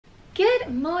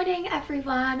Good morning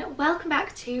everyone, welcome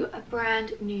back to a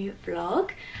brand new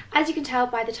vlog. As you can tell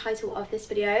by the title of this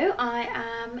video, I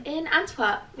am in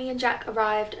Antwerp. Me and Jack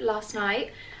arrived last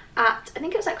night at, I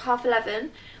think it was like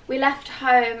 11:30. We left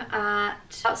home at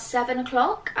about 7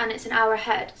 o'clock and it's an hour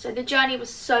ahead. So the journey was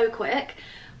so quick.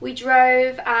 We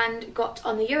drove and got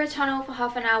on the Eurotunnel for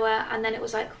half an hour and then it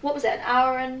was like, what was it, an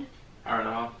hour and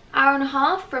a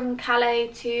half from Calais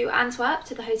to Antwerp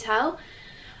to the hotel.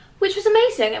 Which was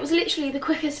amazing. It was literally the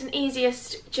quickest and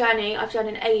easiest journey I've done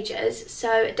in ages,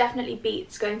 so it definitely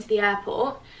beats going to the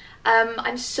airport.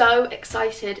 I'm so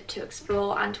excited to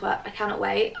explore Antwerp, I cannot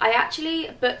wait. I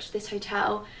actually booked this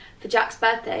hotel for Jack's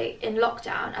birthday in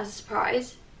lockdown as a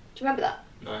surprise. Do you remember that?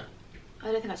 No.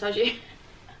 I don't think I told you.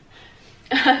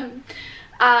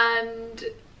 And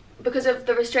because of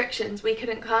the restrictions we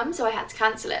couldn't come, so I had to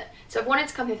cancel it. So I've wanted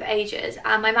to come here for ages,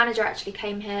 and my manager actually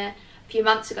came here few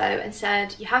months ago and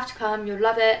said you have to come, you'll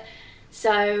love it.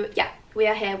 So yeah, we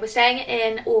are here. We're staying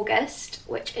in August,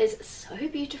 which is so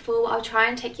beautiful. I'll try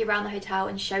and take you around the hotel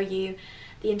and show you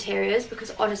the interiors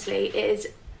because honestly it is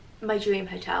my dream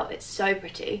hotel. It's so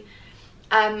pretty.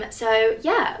 So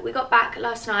yeah, we got back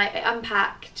last night, I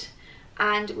unpacked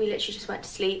and we literally just went to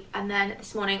sleep, and then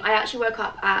this morning I actually woke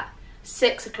up at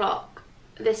 6 o'clock,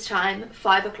 this time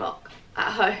 5 o'clock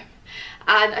at home.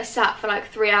 And I sat for like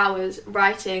 3 hours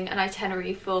writing an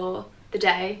itinerary for the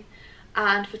day,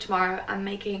 and for tomorrow I'm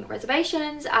making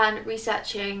reservations and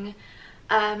researching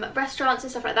restaurants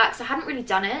and stuff like that because I hadn't really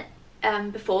done it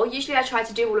before. Usually I try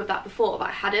to do all of that before, but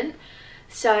I hadn't.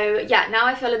 So yeah, now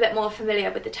I feel a bit more familiar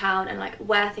with the town and like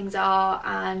where things are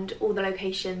and all the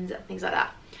locations and things like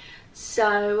that.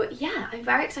 So yeah, I'm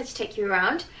very excited to take you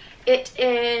around. It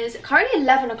is currently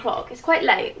 11 o'clock, it's quite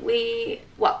late.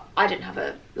 Well, I didn't have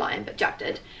a line, but Jack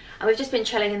did. And we've just been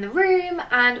chilling in the room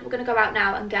and we're gonna go out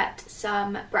now and get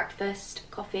some breakfast,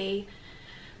 coffee.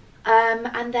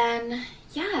 And then,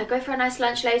 yeah, go for a nice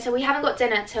lunch later. We haven't got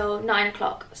dinner till 9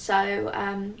 o'clock,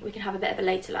 so we can have a bit of a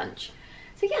later lunch.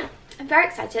 So yeah, I'm very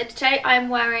excited. Today I'm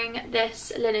wearing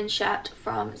this linen shirt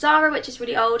from Zara, which is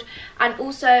really old, and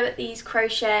also these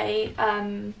crochet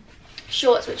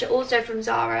shorts which are also from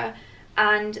Zara,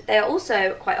 and they are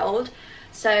also quite old,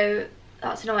 so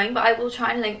that's annoying, but I will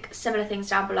try and link similar things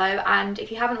down below. And if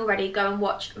you haven't already, go and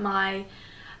watch my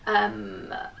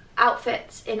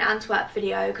outfits in Antwerp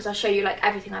video because I'll show you like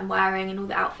everything I'm wearing and all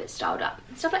the outfits styled up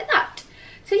and stuff like that.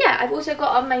 So yeah, I've also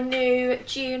got on my new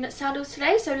June sandals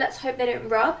today, so let's hope they don't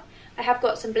rub. I have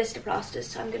got some blister plasters,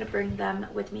 so I'm going to bring them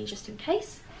with me just in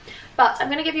case. But I'm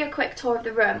going to give you a quick tour of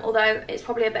the room, although it's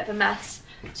probably a bit of a mess,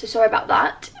 so sorry about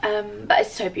that, but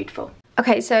it's so beautiful.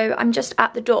 Okay, so I'm just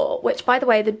at the door, which by the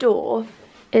way, the door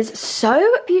is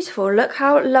so beautiful. Look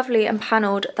how lovely and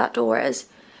panelled that door is.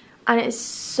 And it is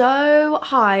so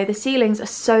high. The ceilings are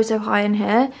so high in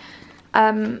here.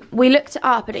 We looked it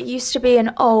up and it used to be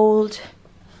an old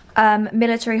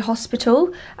military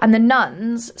hospital, and the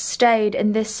nuns stayed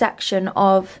in this section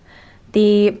of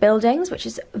the buildings, which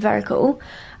is very cool.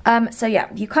 So yeah,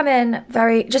 you come in,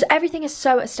 just everything is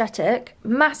so aesthetic.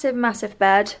 Massive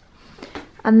bed.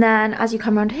 And then as you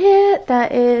come around here, there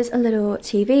is a little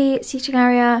TV seating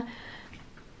area.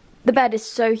 The bed is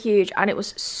so huge and it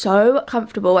was so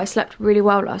comfortable. I slept really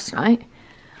well last night.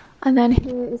 And then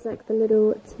here is like the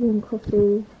little tea and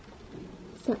coffee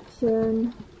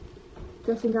section.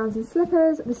 Dressing gowns and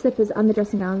slippers. The slippers and the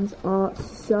dressing gowns are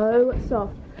so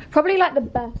soft. Probably like the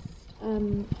best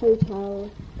hotel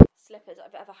slippers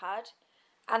I've ever had,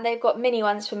 and they've got mini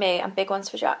ones for me and big ones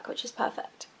for Jack, which is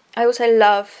perfect. I also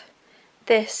love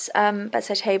this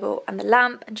bedside table and the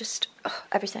lamp and just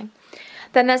everything.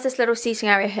 Then there's this little seating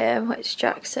area here, which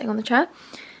Jack's sitting on the chair.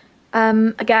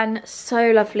 Again,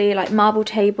 so lovely, like marble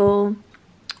table,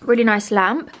 really nice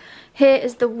lamp. Here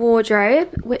is the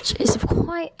wardrobe, which is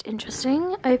quite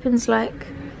interesting. Opens like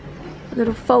a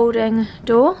little folding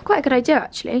door. Quite a good idea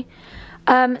actually.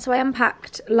 So I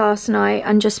unpacked last night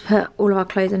and just put all of our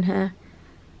clothes in here.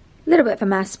 A little bit of a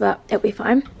mess, but it'll be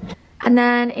fine. And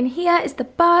then in here is the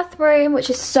bathroom, which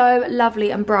is so lovely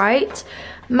and bright.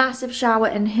 Massive shower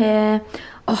in here.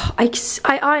 Oh,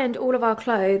 I ironed all of our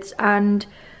clothes and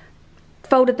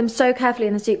folded them so carefully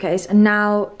in the suitcase, and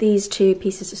now these two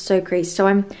pieces are so creased. So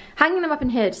I'm hanging them up in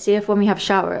here to see if when we have a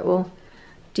shower it will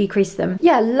decrease them.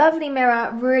 Yeah, lovely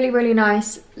mirror. Really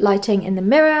nice lighting in the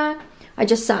mirror. I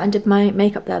just sat and did my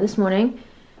makeup there this morning.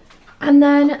 And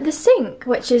then the sink,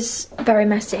 which is very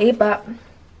messy, but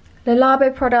Le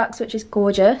Labo products, which is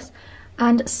gorgeous.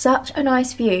 And such a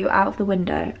nice view out of the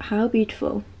window. How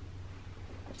beautiful.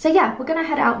 So yeah, we're gonna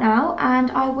head out now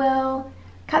and I will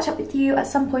catch up with you at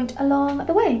some point along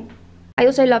the way. I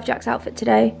also love Jack's outfit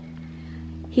today.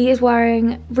 He is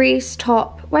wearing Reese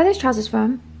top. Where are those trousers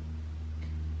from?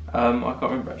 I can't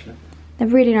remember actually. They're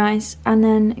really nice. And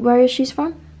then where are your shoes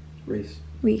from? Reese.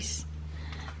 Reese.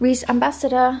 Reese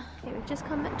ambassador. Okay, we've just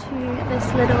come to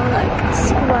this little like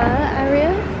square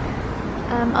area.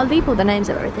 I'll leave all the names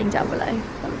of everything down below.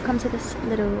 But we've come to this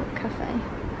little cafe.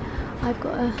 I've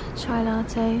got a chai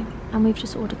latte and we've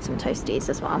just ordered some toasties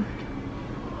as well.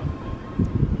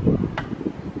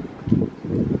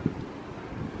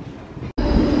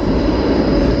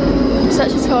 I'm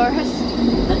such a tourist.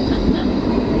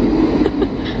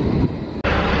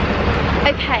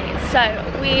 Okay, so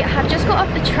we have just got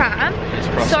off the tram.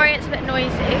 Sorry it's a bit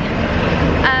noisy.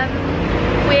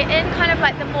 We're in kind of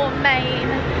like the more main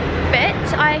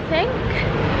bit, I think.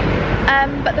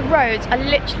 But the roads are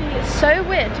literally so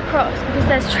weird to cross because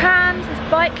there's trams,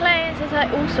 there's bike lanes, there's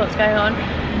like all sorts going on.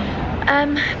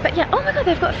 But yeah, oh my god,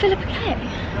 they've got a Philippa K.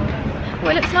 Oh,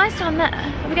 it looks nice down there.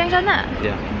 Are we going down there?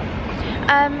 Yeah.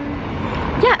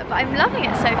 Yeah, but I'm loving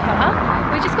it so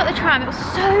far. We just got the tram, it was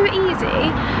so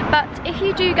easy. But if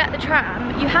you do get the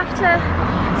tram, you have to,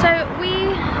 so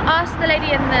we asked the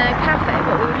lady in the cafe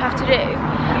what we would have to do.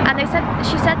 And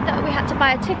she said that we had to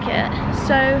buy a ticket.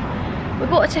 So we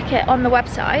bought a ticket on the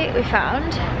website we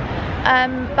found.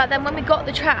 But then when we got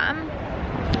the tram,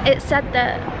 it said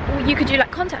that you could do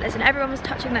like contactless and everyone was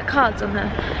touching their cards on the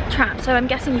tram. So I'm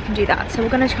guessing you can do that. So we're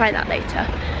gonna try that later.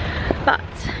 But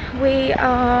we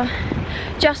are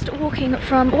just walking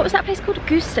from, what was that place called?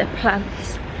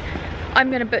 Goosterplaats.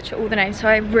 I'm gonna butcher all the names, so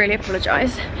I really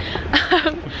apologise.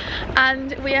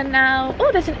 And we are now,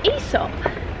 oh, there's an Aesop.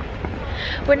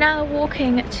 We're now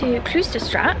walking to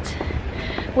Kloosterstrat,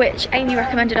 which Amy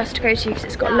recommended us to go to because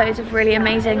it's got loads of really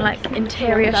amazing like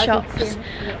interior shops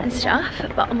and stuff.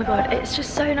 But oh my god, it's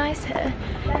just so nice here.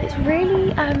 It's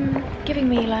really giving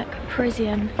me like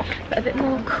Parisian, but a bit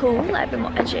more cool, like a bit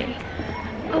more edgy.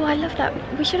 Oh, I love that.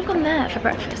 We should have gone there for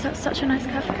breakfast. That's such a nice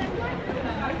cafe.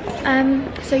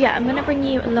 So yeah, I'm gonna bring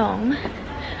you along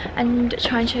and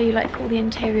try and show you like all the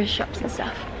interior shops and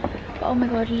stuff. But oh my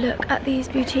god, look at these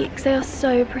boutiques. They are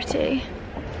so pretty.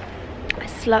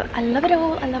 I love it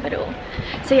all, I love it all.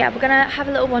 So yeah, we're gonna have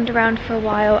a little wander around for a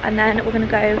while and then we're gonna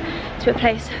go to a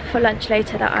place for lunch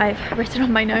later that I've written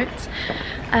on my notes.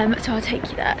 So I'll take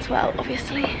you there as well,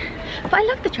 obviously. But I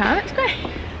love the tram, it's great.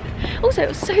 Also, it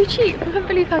was so cheap. I can't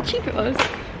believe how cheap it was.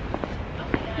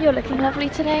 You're looking lovely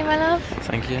today, my love.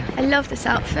 Thank you. I love this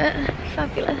outfit,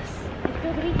 fabulous.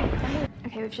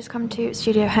 Okay, we've just come to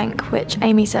Studio Henk, which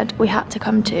Amy said we had to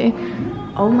come to.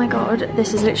 Oh my god,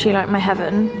 this is literally like my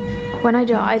heaven. When I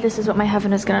die, this is what my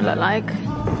heaven is gonna look like.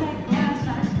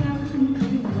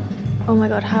 Oh my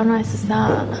god, how nice is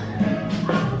that?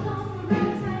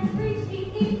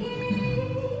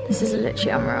 This is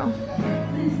literally unreal.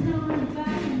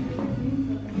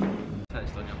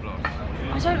 Taste on your block.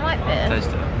 I don't like beer. Taste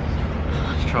it.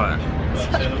 Let's try it.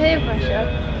 Such peer pressure.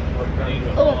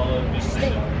 Oh,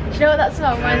 stink. Do you know what that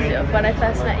smell reminds me of when I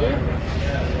first met you?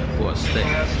 What,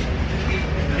 stinks?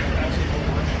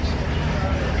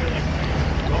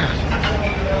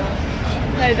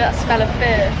 No, that smell of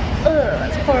beer. Ugh,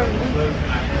 that's horrible.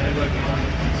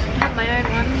 I have my own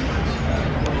one.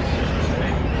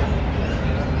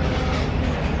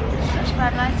 Such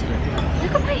bad lighting.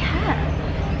 Look at my hair.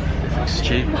 That's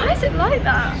stupid. Why is it like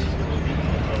that?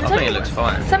 I think it looks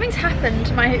fine. Something's happened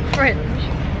to my fringe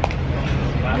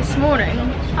this morning.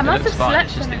 I must have slept.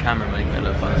 It's just the camera making it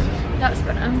look fine. That's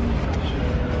better.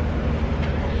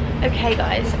 Okay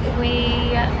guys,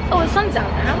 oh, the sun's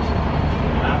out now.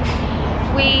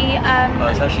 Oh,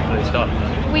 it's actually blue sky.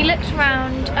 We looked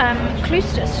around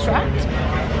Kloosterstrat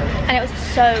and it was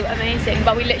so amazing,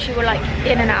 but we literally were like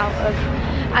in and out of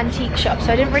antique shops,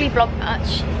 so I didn't really vlog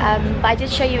much, but I did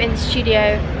show you in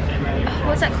Studio,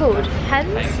 what's that called?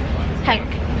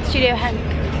 Henk. Studio Henk.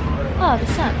 Oh, the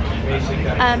sun.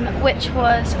 Which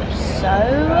was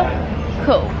so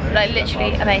cool, like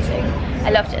literally amazing. I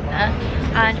loved it in there.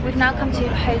 And we've now come to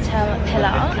Hotel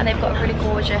Pilar and they've got a really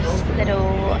gorgeous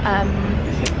little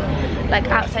like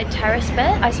outside terrace bit.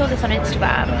 I saw this on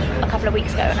Instagram a couple of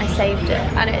weeks ago and I saved it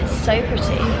and it's so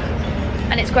pretty.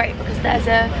 And it's great because there's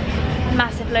a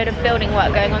massive load of building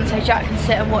work going on so Jack can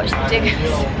sit and watch the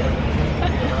diggers.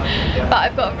 But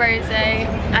I've got a rosé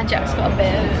and Jack's got a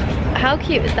beer. How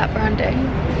cute is that branding?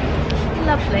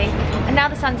 Lovely. And now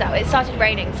the sun's out. It started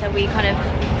raining, so we kind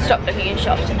of stopped looking in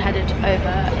shops and headed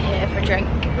over here for a drink.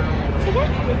 So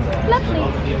yeah,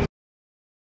 lovely.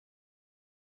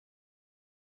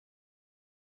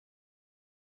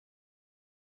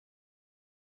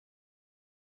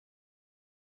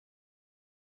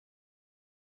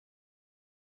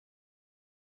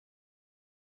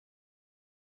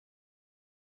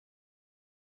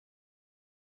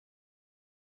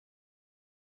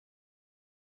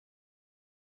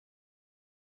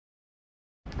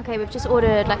 Okay, we've just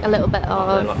ordered like a little bit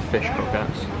of... They're like fish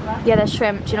croquettes. Yeah, they're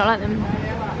shrimp. Do you not like them?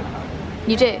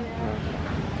 You do?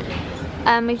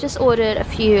 We've just ordered a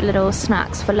few little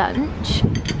snacks for lunch.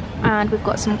 And we've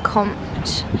got some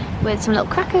comped with some little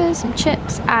crackers, some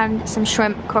chips, and some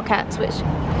shrimp croquettes, which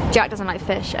Jack doesn't like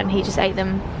fish, and he just ate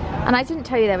them. And I didn't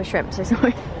tell you they were shrimp, so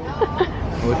sorry.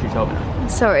 I wish you told me.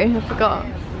 Sorry, I forgot.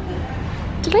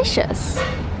 Delicious.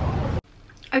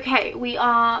 Okay, we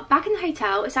are back in the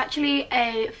hotel. It's actually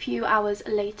a few hours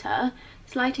later.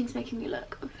 This lighting's making me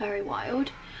look very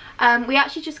wild. We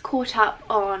actually just caught up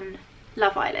on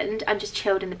Love Island and just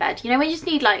chilled in the bed. You know, when you just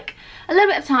need like a little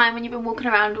bit of time when you've been walking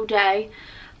around all day.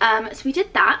 So we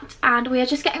did that, and we are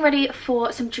just getting ready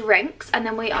for some drinks, and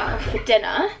then we are off for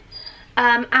dinner.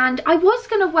 And I was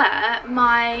gonna wear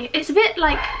my, it's a bit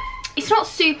like, it's not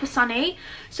super sunny,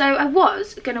 so I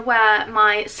was gonna wear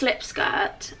my slip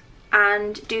skirt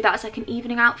and do that as like an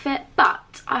evening outfit,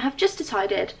 but I have just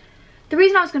decided the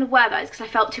reason I was going to wear that is because I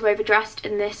felt too overdressed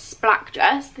in this black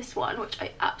dress, this one, which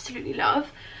I absolutely love.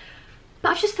 But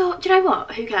I've just thought, do you know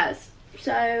what, who cares?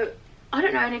 So I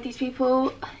don't know any of these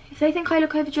people. If they think I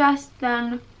look overdressed,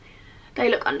 then they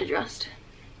look underdressed.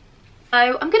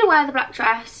 So I'm going to wear the black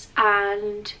dress,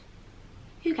 and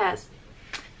who cares?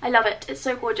 I love it. It's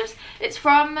so gorgeous. It's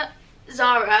from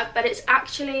Zara, but it's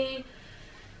actually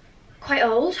quite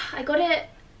old. I got it,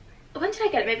 when did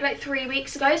I get it? Maybe like 3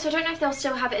 weeks ago, so I don't know if they'll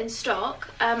still have it in stock.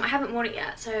 I haven't worn it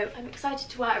yet, so I'm excited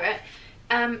to wear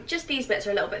it. Just these bits are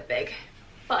a little bit big,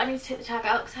 but I need to take the tag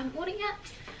out because I haven't worn it yet.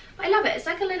 But I love it. It's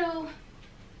like a little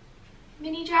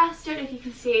mini dress. Don't know if you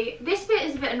can see. This bit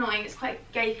is a bit annoying. It's quite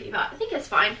gapey, but I think it's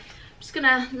fine. I'm just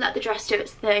gonna let the dress do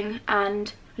its thing,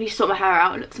 and I need to sort my hair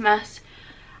out. It looks a mess.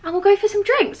 And we'll go for some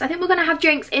drinks. I think we're gonna have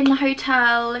drinks in the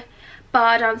hotel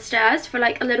bar downstairs for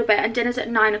like a little bit, and dinner's at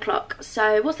 9 o'clock.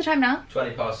 So what's the time now?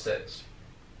 6:20.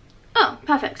 Oh,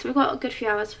 perfect. So we've got a good few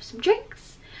hours for some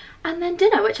drinks and then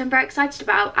dinner, which I'm very excited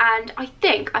about. And I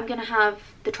think I'm gonna have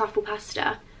the truffle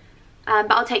pasta,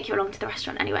 but I'll take you along to the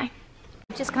restaurant anyway.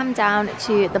 I've just come down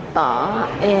to the bar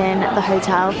in the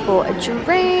hotel for a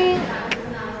drink.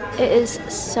 It is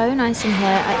so nice in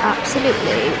here. I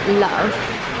absolutely love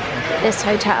this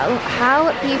hotel.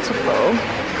 How beautiful.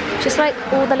 Just like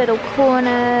all the little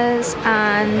corners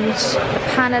and the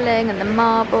paneling and the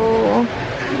marble.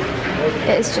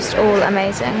 It is just all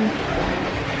amazing.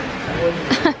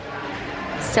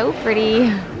 So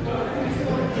pretty.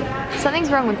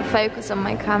 Something's wrong with the focus on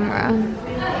my camera.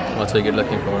 I'll take it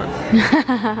looking for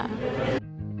it.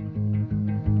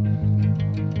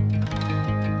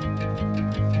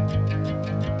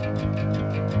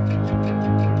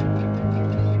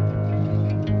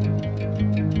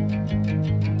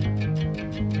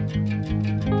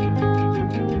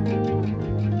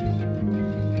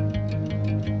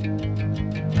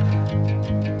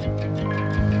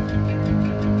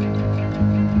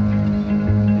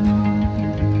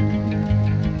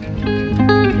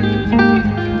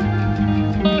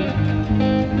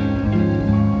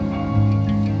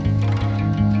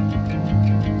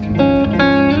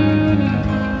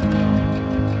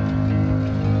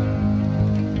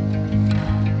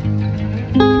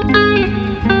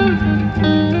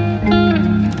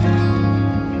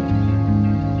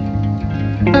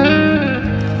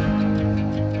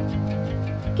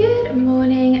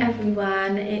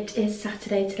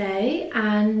 Saturday today,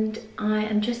 and I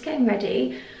am just getting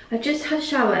ready. I've just had a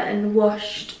shower and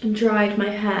washed and dried my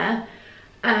hair,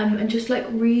 and just like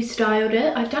restyled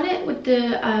it. I've done it with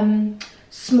the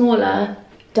smaller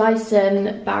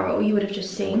Dyson barrel you would have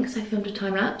just seen because I filmed a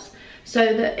time lapse, so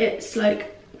that it's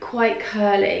like quite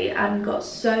curly and got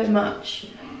so much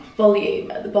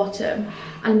volume at the bottom.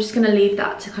 I'm just going to leave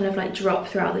that to kind of like drop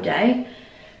throughout the day.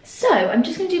 So I'm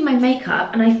just going to do my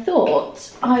makeup, and I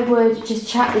thought I would just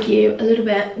chat with you a little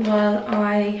bit while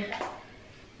I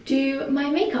do my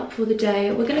makeup for the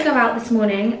day. We're going to go out this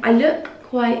morning. I look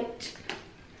quite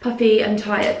puffy and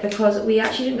tired because we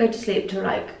actually didn't go to sleep till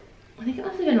like, I think it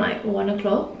must have been like 1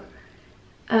 o'clock.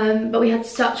 But we had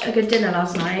such a good dinner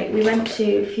last night. We went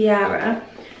to Fiera,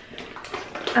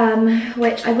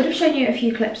 which I would have shown you a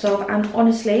few clips of, and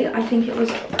honestly I think it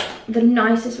was the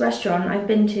nicest restaurant I've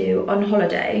been to on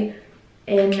holiday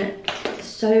in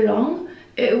so long.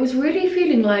 It was really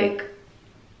feeling like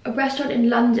a restaurant in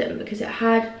London because it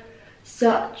had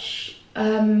such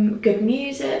good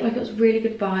music, like it was really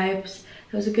good vibes.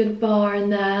 There was a good bar in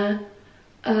there.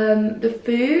 The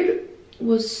food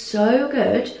was so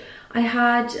good. I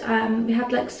had we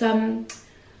had like some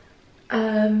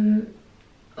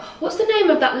what's the name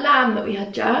of that lamb that we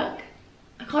had, Jack?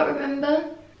 I can't remember.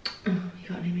 Oh, you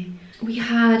can't hear me. We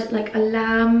had like a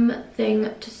lamb thing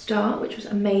to start, which was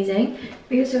amazing.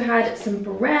 We also had some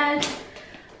bread,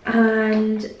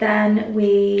 and then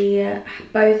we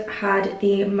both had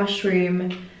the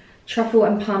mushroom truffle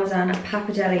and parmesan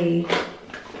pappardelle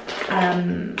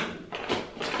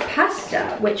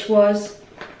pasta, which was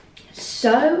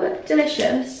so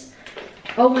delicious.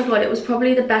 Oh my god, it was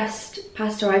probably the best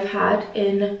pasta I've had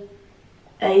in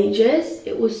ages.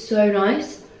 It was so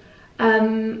nice.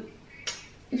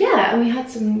 Yeah, and we had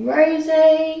some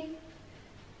rosé,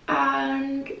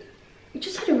 and we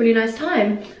just had a really nice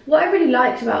time. What I really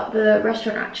liked about the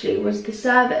restaurant actually was the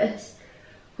service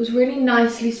was really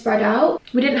nicely spread out.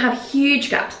 We didn't have huge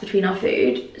gaps between our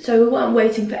food, so we weren't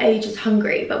waiting for ages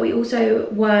hungry, but we also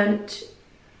weren't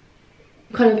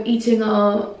kind of eating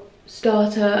our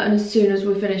starter and as soon as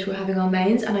we're finished we're having our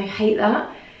mains, and I hate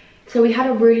that. So we had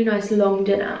a really nice long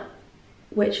dinner,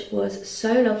 which was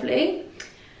so lovely.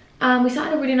 We sat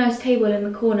at a really nice table in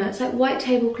the corner. It's like white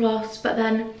tablecloths, but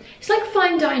then it's like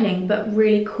fine dining, but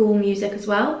really cool music as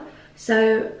well.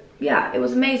 So yeah, it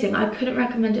was amazing. I couldn't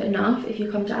recommend it enough if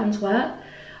you come to Antwerp.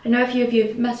 I know a few of you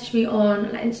have messaged me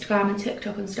on like Instagram and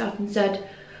TikTok and stuff and said,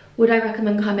 would I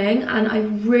recommend coming? And I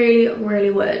really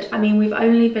would. I mean, we've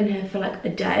only been here for like a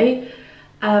day,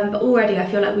 but already I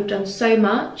feel like we've done so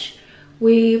much.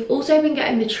 We've also been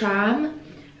getting the tram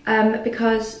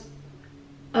because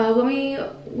when we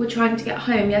were trying to get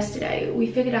home yesterday,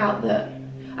 we figured out that,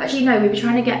 actually no, we were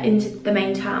trying to get into the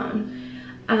main town,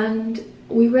 and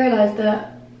we realised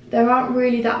that there aren't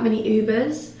really that many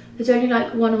Ubers. There's only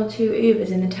like 1 or 2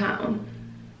 Ubers in the town.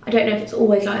 I don't know if it's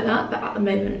always like that, but at the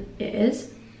moment it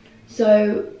is.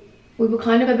 So we were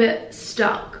kind of a bit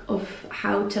stuck of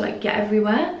how to like get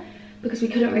everywhere because we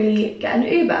couldn't really get an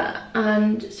Uber,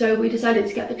 and so we decided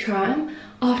to get the tram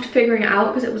after figuring it out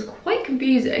because it was quite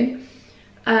confusing.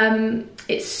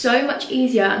 It's so much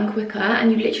easier and quicker,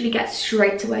 and you literally get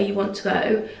straight to where you want to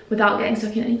go without getting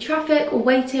stuck in any traffic or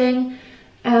waiting.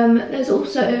 There's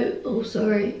also, oh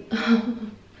sorry,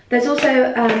 there's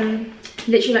also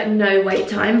literally like no wait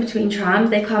time between trams.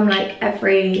 They come like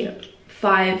every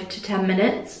 5 to 10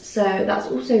 minutes, so that's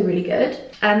also really good.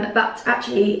 But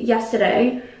actually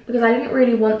yesterday, because I didn't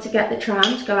really want to get the tram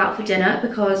to go out for dinner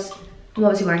because I'm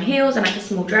obviously wearing heels and like a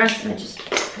small dress, and I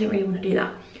didn't really want to do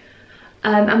that.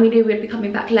 And we knew we'd be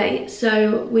coming back late,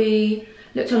 so we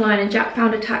looked online and Jack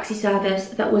found a taxi service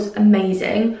that was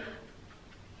amazing.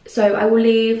 So I will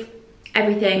leave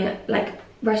everything, like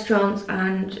restaurants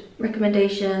and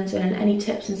recommendations and any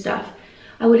tips and stuff,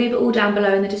 I will leave it all down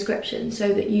below in the description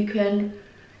so that you can,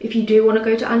 if you do want to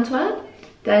go to Antwerp,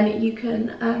 then you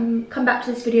can come back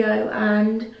to this video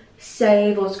and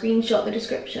save or screenshot the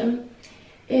description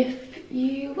if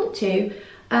you want to.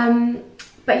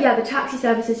 But yeah, the taxi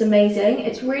service is amazing.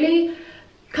 It's really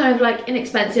kind of like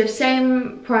inexpensive,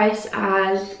 same price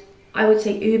as I would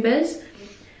say Ubers,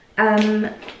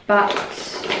 but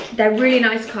they're really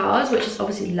nice cars, which is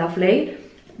obviously lovely.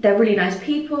 They're really nice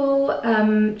people,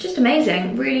 just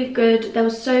amazing, really good. There were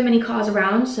so many cars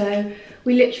around, so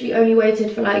we literally only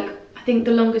waited for like, I think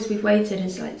the longest we've waited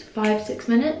is like 5-6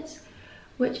 minutes,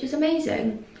 which is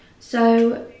amazing.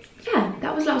 So yeah,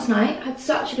 that was last night. I had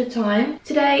such a good time.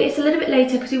 Today it's a little bit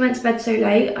later because we went to bed so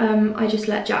late. I just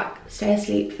let Jack stay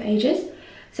asleep for ages.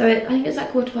 So I think it's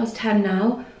like 10:15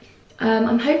 now.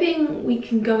 I'm hoping we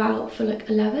can go out for like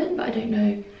 11, but I don't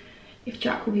know if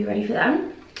Jack will be ready for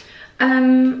them.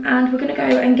 And we're gonna go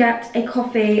and get a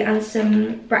coffee and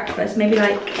some breakfast, maybe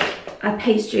like a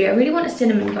pastry. I really want a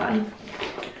cinnamon bun.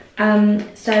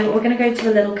 So we're gonna go to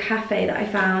the little cafe that I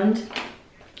found.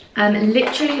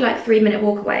 Literally like 3-minute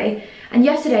walk away. And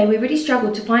yesterday we really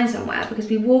struggled to find somewhere because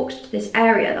we walked to this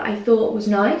area that I thought was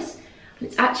nice.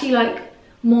 It's actually like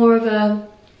more of a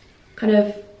kind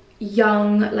of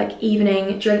young, like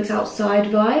evening drinks outside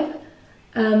vibe.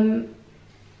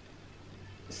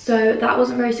 So that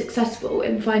wasn't very successful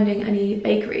in finding any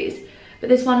bakeries. But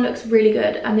this one looks really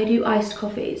good, and they do iced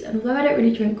coffees. And although I don't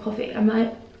really drink coffee, I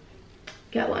might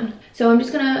get one. So I'm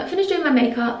just gonna finish doing my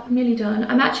makeup. I'm nearly done.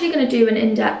 I'm actually gonna do an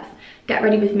in-depth get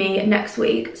ready with me next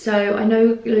week. So I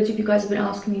know loads of you guys have been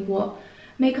asking me what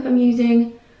makeup I'm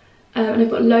using, and I've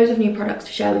got loads of new products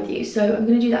to share with you. So I'm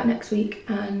gonna do that next week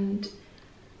and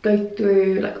go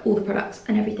through like all the products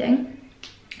and everything.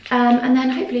 And then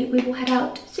hopefully we will head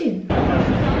out soon.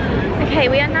 Okay,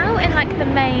 we are now in like the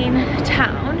main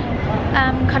town,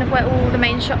 kind of where all the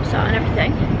main shops are and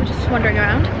everything. We're just wandering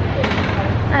around.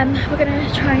 We're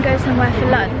gonna try and go somewhere for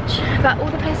lunch, but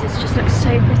all the places just look so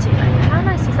pretty. Like, how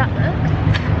nice does that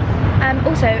look?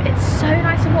 Also, it's so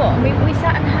nice and warm. We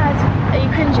sat and had, are you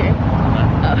cringing?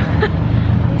 Oh.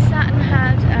 We sat and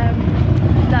had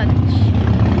lunch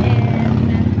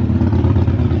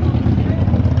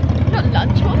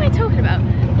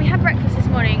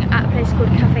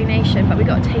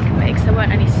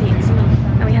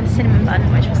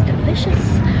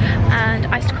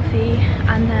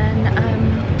and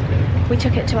then we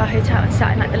took it to our hotel and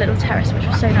sat in like the little terrace, which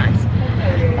was so nice.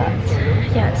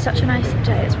 But yeah, it's such a nice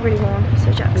day. It's really warm.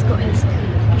 So Jack's got his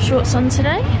shorts on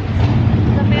today.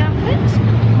 Lovely outfit.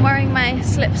 I'm wearing my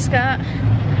slip skirt,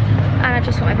 and I've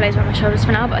just got my blazer on my shoulders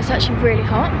for now, but it's actually really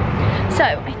hot. So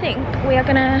I think we are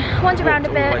gonna wander around a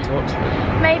bit,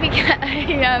 maybe get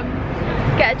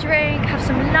a drink, have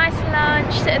some nice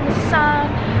lunch, sit in the sun.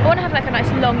 I want to have like a nice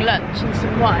long lunch and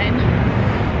some wine.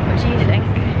 What do you think?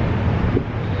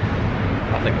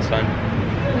 I think the same.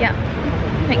 Yeah.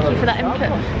 Thank you for that input.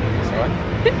 That's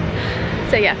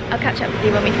alright. So yeah, I'll catch up with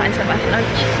you when we find somewhere for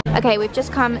lunch. Okay, we've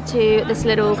just come to this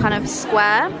little kind of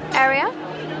square area.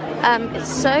 It's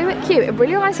so cute. It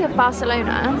really reminds me of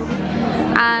Barcelona.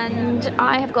 And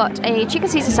I have got a chicken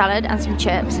Caesar salad and some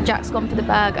chips. Jack's gone for the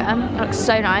burger. It looks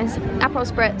so nice. Aperol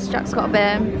spritz, Jack's got a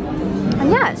beer.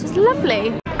 And yeah, it's just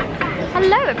lovely.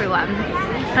 Hello everyone.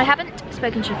 I haven't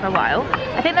spoken to you for a while.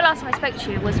 I think the last time I spoke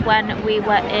to you was when we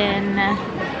were in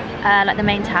like the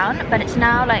main town, but it's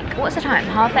now like, what's the time?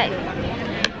 8:30?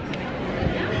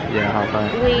 Yeah,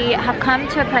 8:30. We have come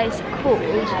to a place called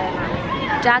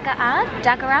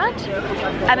Daageraad.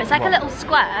 It's like a little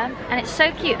square, and it's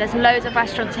so cute. There's loads of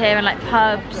restaurants here and like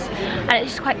pubs, and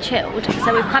it's just quite chilled.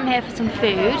 So we've come here for some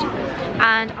food,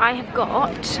 and I have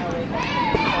got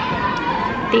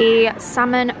the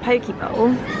salmon poke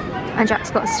bowl, and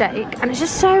Jack's got a steak, and it's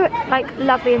just so like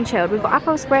lovely and chilled. We've got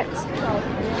Aperol spritz.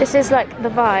 This is like the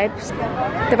vibes.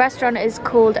 The restaurant is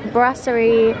called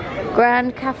Brasserie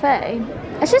Grand Café.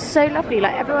 It's just so lovely.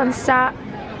 Like everyone's sat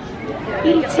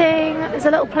eating, there's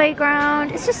a little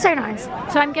playground, it's just so nice.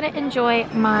 So I'm gonna enjoy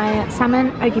my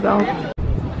salmon poke bowl.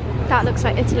 That looks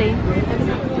like Italy.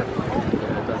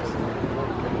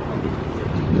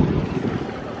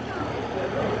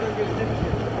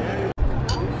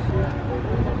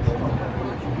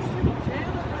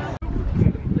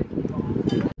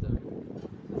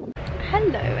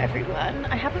 Hello everyone,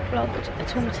 I haven't vlogged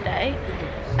at all today,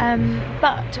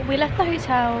 but we left the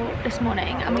hotel this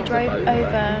morning and we drove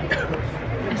over.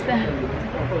 Is there?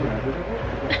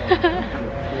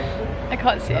 I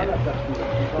can't see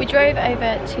it. We drove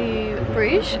over to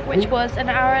Bruges, which was an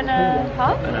hour and a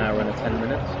half? An hour and 10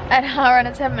 minutes. An hour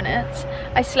and 10 minutes.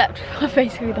 I slept for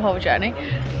basically the whole journey.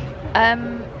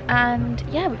 And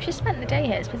yeah, we've just spent the day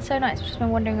here. It's been so nice. We've just been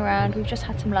wandering around. We've just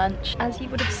had some lunch. As you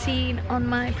would have seen on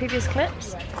my previous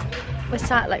clips, we're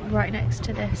sat like right next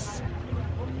to this.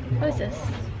 What is this?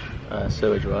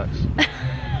 Sewage works.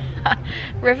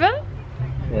 River?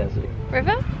 Yeah,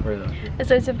 River? River. There's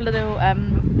loads of little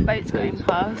boats going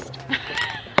past.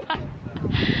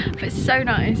 But it's so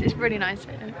nice. It's really nice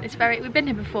here. It's very. We've been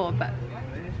here before, but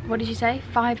what did you say?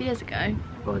 5 years ago?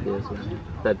 5 years,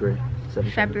 yeah. February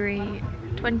 17. February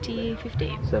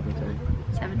 2015. 17.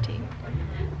 17.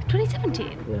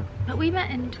 2017? Yeah. But we met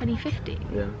in 2015.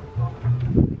 Yeah.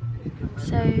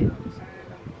 So,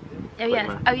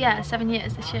 oh yeah, 7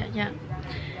 years this year, yeah.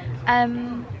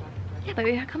 Yeah, but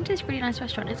we have come to this really nice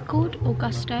restaurant. It's called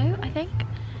Augusto, I think.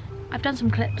 I've done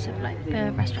some clips of like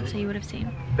the restaurant, so you would have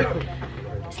seen.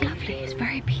 It's lovely, it's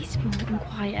very peaceful and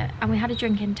quiet. And we had a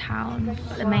drink in town,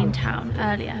 the main town,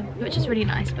 earlier, which was really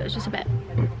nice, but it was just a bit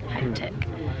hectic.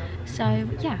 So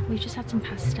yeah, we've just had some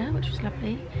pasta, which was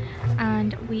lovely.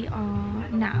 And we are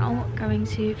now going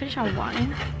to finish our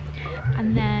wine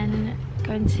and then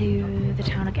going to the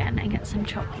town again and get some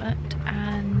chocolate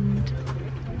and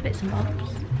bits and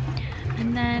bobs.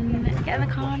 And then get in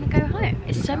the car and go home.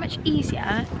 It's so much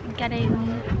easier getting...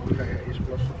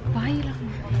 Why are you laughing?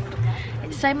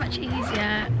 It's so much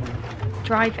easier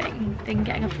driving than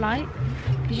getting a flight,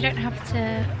 because you don't have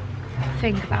to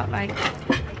think about like,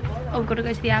 oh, we've got to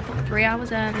go to the airport 3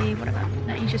 hours early, whatever.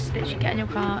 No, you just literally get in your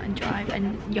car and drive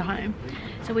and you're home.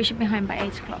 So we should be home by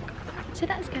 8 o'clock. So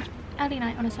that's good. Early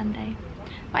night on a Sunday.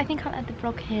 But I think I'll end the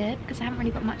vlog here because I haven't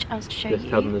really got much else to show you. Just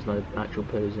tell them there's no actual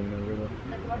poos in the river.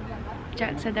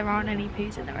 Jack said there aren't any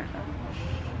poos in the river.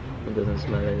 It doesn't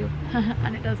smell either.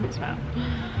 And it doesn't smell.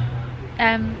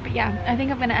 But yeah, I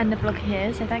think I'm going to end the vlog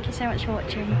here. So thank you so much for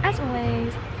watching, as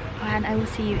always. And I will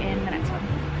see you in the next one.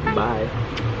 Bye.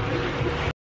 Bye.